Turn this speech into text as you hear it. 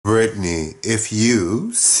If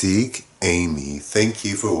You Seek Amy. Thank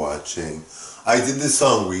you for watching. I did this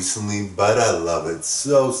song recently, but I love it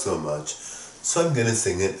so much. So I'm gonna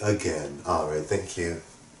sing it again. Alright, thank you.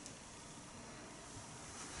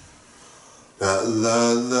 La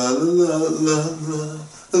la la la la la.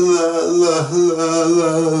 La la la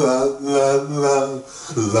la la la la la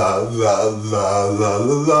la la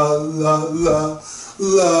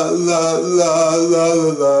la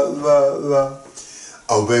la la la.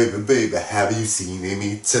 Oh baby, have you seen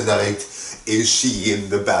Amy tonight? Is she in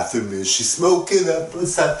the bathroom? Is she smoking up a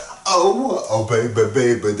sign? Oh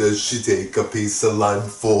baby, does she take a piece of lime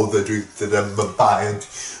for the drink that I'm buying?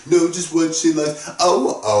 Know just what she likes.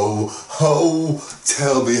 Oh,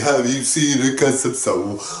 tell me, have you seen her? Cause I'm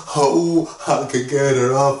so I can get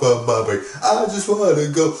her off of my brain. I just wanna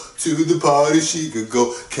go to the party, she could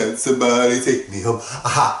go. Can somebody take me home?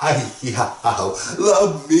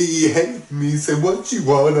 Love me, hate me, say what you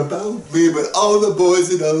want about me, but all the boys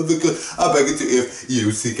and all the girls, I beg you to, if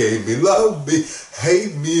you seek me, love me,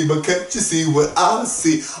 hate me, but can't you see what I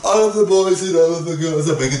see? All of the boys and all of the girls,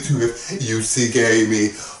 I beg you to, if you seek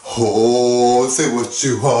me. Oh, say what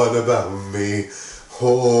you want about me.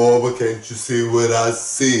 Oh, but can't you see what I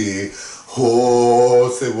see? Oh,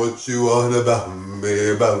 say what you want about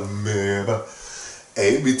me,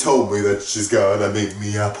 Amy told me that she's gonna meet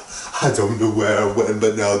me up. I don't know where or when,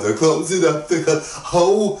 but now they're closing up the club.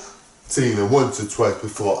 Oh, seen her once or twice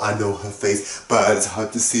before, I know her face, but it's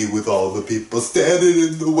hard to see with all the people standing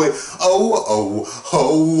in the way. Oh,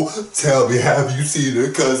 tell me, have you seen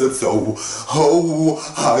her? Cause I'm so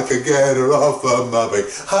I can get her off of my back.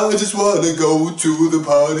 I just wanna go to the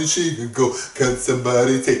party, she can go. Can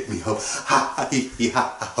somebody take me home?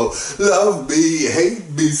 Love me, hate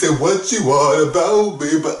me, say what you want about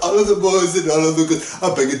me, but all of the boys and all of the girls,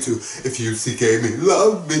 I beg you to, if you seek me,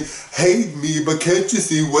 love me, hate me, but can't you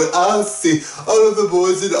see what I see? All of the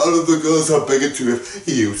boys and all of the girls, I beg you to, if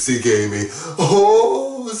you seek me.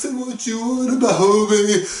 Oh, say what you want about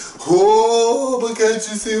me. Oh, but can't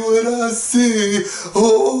you see what I see?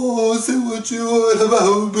 Oh, say what you want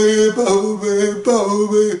about me.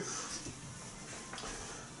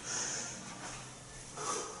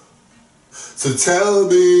 So tell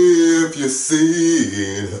me if you've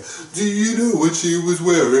seen her. Do you know what she was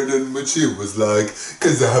wearing and what she was like?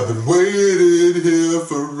 Cause I've been waiting here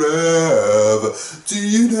forever. Do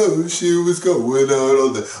you know she was going out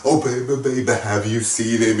all day? Oh baby, have you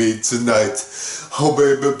seen me tonight? Oh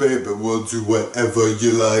baby, we'll do whatever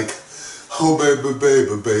you like. Oh baby, oh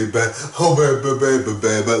baby,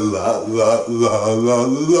 la la la la la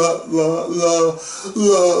la la la la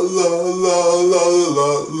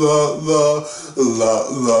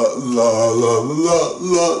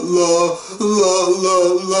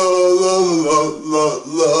la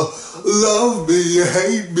la. Love me, you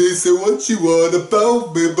hate me, say what you want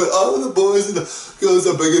about me, but all the boys and the girls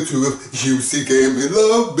I beg you to, if you seek me,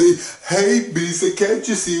 love me, hate me, say can't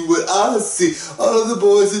you see what I see? All of the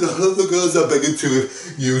boys and all of the girls I beg you to,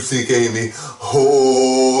 if you seek me.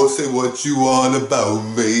 Oh, say what you want about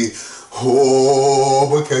me. Oh,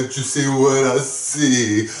 but can't you see what I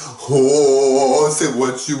see? Oh, say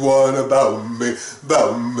what you want about me.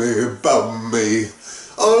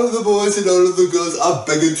 All of the boys and all of the girls, I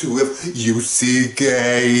beg you to, if you seek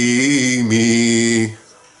me.